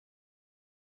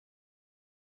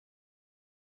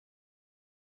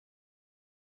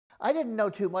I didn't know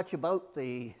too much about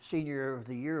the Senior of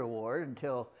the Year Award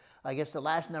until, I guess, the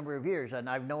last number of years. And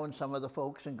I've known some of the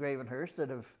folks in Gravenhurst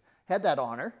that have had that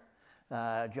honor.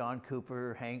 John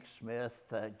Cooper, Hank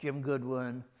Smith, Jim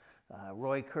Goodwin,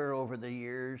 Roy Kerr over the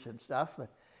years and stuff.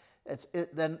 But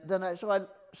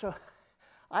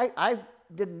I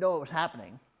didn't know it was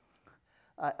happening.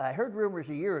 I heard rumors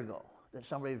a year ago that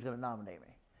somebody was going to nominate me.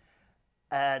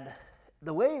 And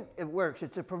the way it works,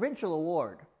 it's a provincial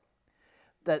award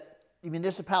that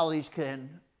municipalities can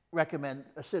recommend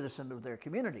a citizen of their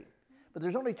community. But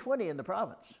there's only 20 in the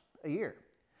province a year.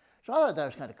 So I thought that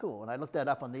was kind of cool. And I looked that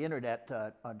up on the internet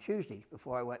on Tuesday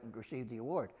before I went and received the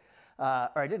award. Or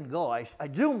I didn't go, I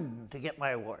zoomed to get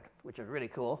my award, which was really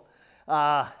cool.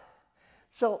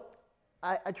 So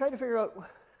I tried to figure out,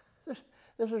 this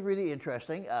is really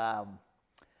interesting.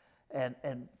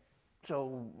 And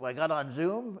so I got on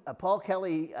Zoom. Paul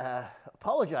Kelly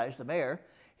apologized, the mayor.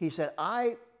 He said,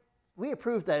 we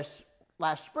approved this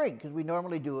last spring because we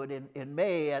normally do it in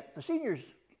May at the seniors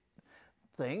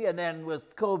thing. And then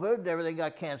with COVID, everything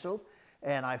got canceled.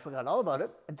 And I forgot all about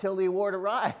it until the award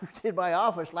arrived in my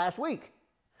office last week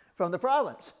from the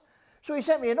province. So he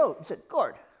sent me a note and said,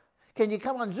 Gord, can you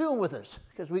come on Zoom with us?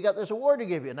 Because we got this award to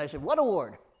give you. And I said, what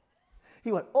award?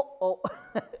 He went, oh.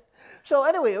 So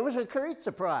anyway, it was a great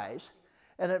surprise.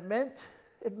 And it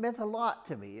meant a lot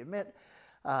to me. It meant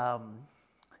a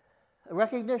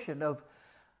recognition of,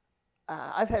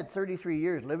 I've had 33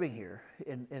 years living here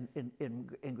in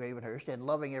Gravenhurst and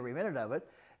loving every minute of it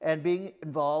and being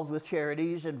involved with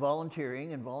charities and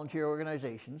volunteering and volunteer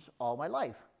organizations all my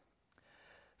life.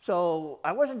 So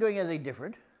I wasn't doing anything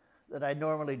different that I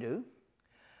normally do.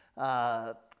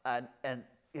 And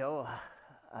you know,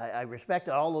 I respect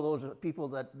all of those people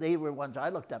that they were ones I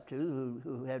looked up to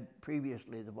who had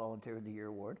previously the Volunteer of the Year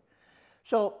Award.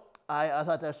 So I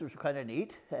thought this was kind of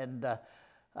neat. And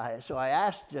so I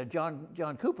asked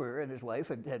John Cooper and his wife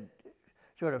had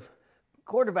sort of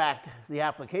quarterbacked the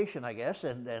application, I guess.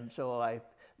 And so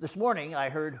this morning I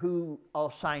heard who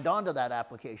all signed on to that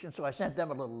application. So I sent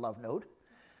them a little love note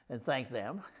and thanked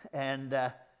them. And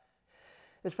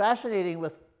it's fascinating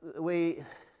with the way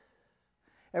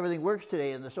everything works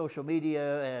today in the social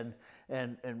media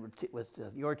and with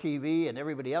your TV and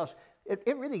everybody else.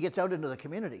 It really gets out into the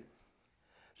community.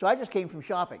 So I just came from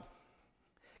shopping.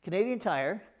 Canadian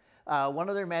Tire, one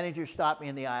of their managers stopped me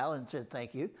in the aisle and said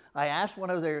thank you. I asked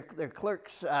one of their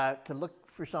clerks to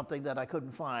look for something that I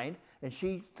couldn't find, and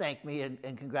she thanked me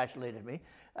and congratulated me.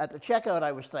 At the checkout,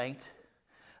 I was thanked.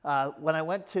 When I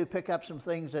went to pick up some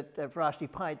things at Frosty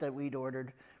Pint that we'd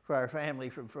ordered for our family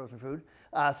from frozen food,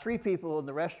 3 people in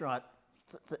the restaurant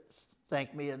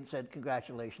thanked me and said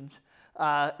congratulations.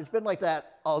 It's been like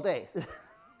that all day.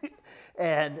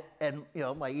 and you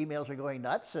know, my emails are going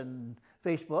nuts, and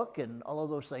Facebook and all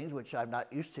of those things, which I'm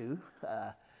not used to.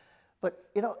 But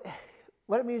you know,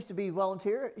 what it means to be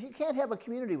volunteer, you can't have a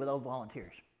community without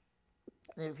volunteers.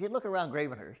 And if you look around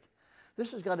Gravenhurst,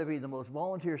 this has got to be the most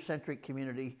volunteer-centric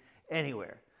community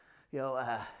anywhere. You know,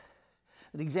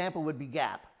 an example would be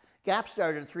GAP. GAP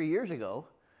started 3 years ago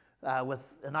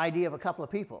with an idea of a couple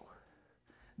of people.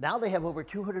 Now they have over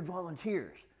 200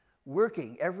 volunteers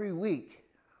working every week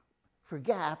for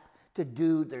GAP to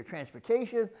do their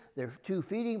transportation, their 2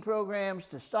 feeding programs,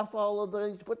 to stuff all of the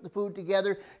things, put the food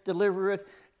together, deliver it,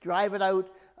 drive it out.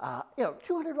 You know,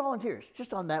 200 volunteers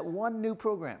just on that one new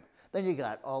program. Then you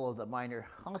got all of the minor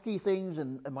hockey things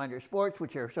and minor sports,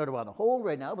 which are sort of on the hold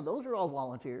right now, but those are all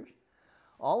volunteers.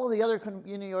 All of the other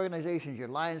community organizations, your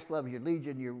Lions Club, your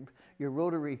Legion, your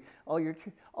Rotary,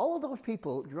 all of those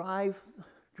people drive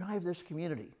this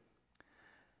community.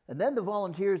 And then the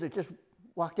volunteers that just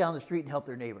walk down the street and help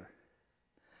their neighbor.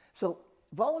 So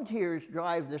volunteers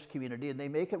drive this community, and they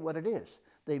make it what it is.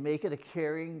 They make it a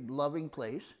caring, loving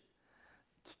place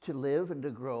to live and to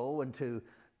grow and to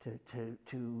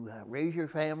raise your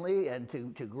family and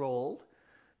to grow old,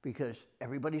 because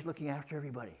everybody's looking after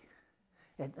everybody.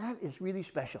 And that is really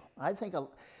special. I think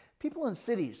people in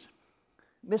cities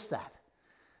miss that.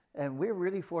 And we're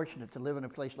really fortunate to live in a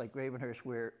place like Gravenhurst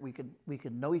where we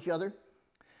can know each other.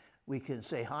 We can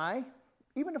say hi.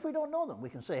 Even if we don't know them, we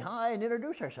can say hi and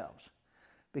introduce ourselves,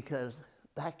 because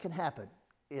that can happen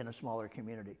in a smaller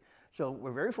community. So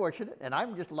we're very fortunate, and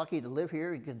I'm just lucky to live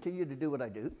here and continue to do what I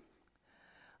do.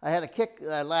 I had a kick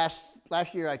last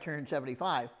year. I turned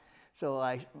 75. So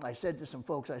I said to some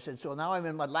folks, I said, so now I'm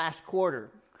in my last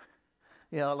quarter,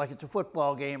 you know, like it's a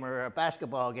football game or a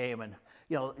basketball game, and,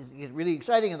 you know, it's really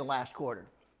exciting in the last quarter.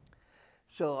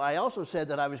 So I also said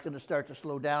that I was going to start to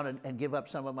slow down and give up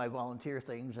some of my volunteer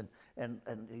things and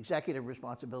executive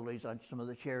responsibilities on some of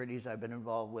the charities I've been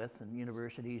involved with and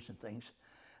universities and things.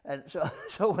 And so,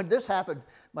 so when this happened,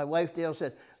 my wife Dale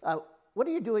said, "What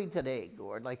are you doing today,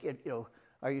 Gord? Like,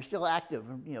 are you still active?"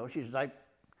 And, she said,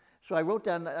 So I wrote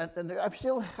down, and I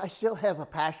still have a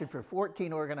passion for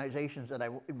 14 organizations that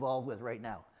I'm involved with right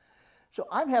now. So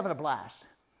I'm having a blast,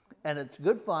 and it's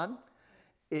good fun.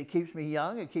 It keeps me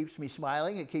young, it keeps me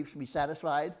smiling, it keeps me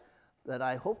satisfied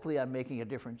that hopefully I'm making a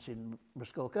difference in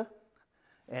Muskoka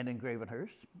and in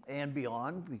Gravenhurst and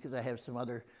beyond, because I have some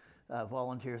other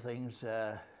volunteer things,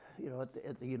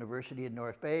 at the university in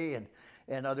North Bay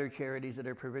and other charities that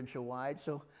are provincial wide.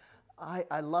 So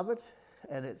I love it,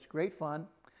 and it's great fun.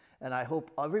 And I hope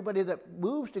everybody that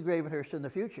moves to Gravenhurst in the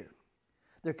future,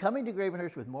 they're coming to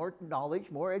Gravenhurst with more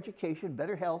knowledge, more education,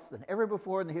 better health than ever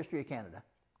before in the history of Canada.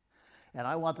 And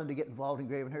I want them to get involved in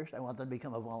Gravenhurst. I want them to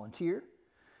become a volunteer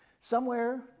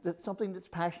somewhere, something that's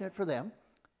passionate for them.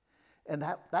 And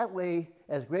that way,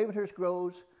 as Gravenhurst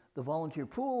grows, the volunteer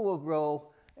pool will grow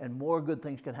and more good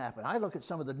things can happen. I look at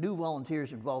some of the new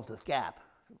volunteers involved with GAP,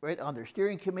 right, on their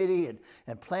steering committee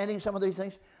and planning some of these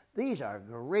things. These are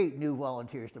great new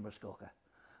volunteers to Muskoka.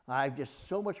 I have just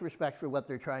so much respect for what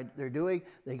they're doing.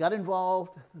 They got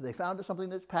involved, they found something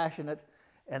that's passionate,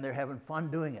 and they're having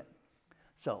fun doing it.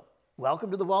 So,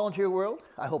 welcome to the volunteer world.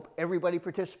 I hope everybody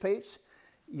participates.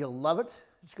 You'll love it.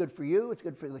 It's good for you, it's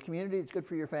good for the community, it's good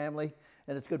for your family,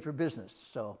 and it's good for business.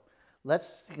 So, let's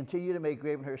continue to make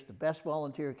Gravenhurst the best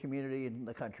volunteer community in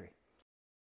the country.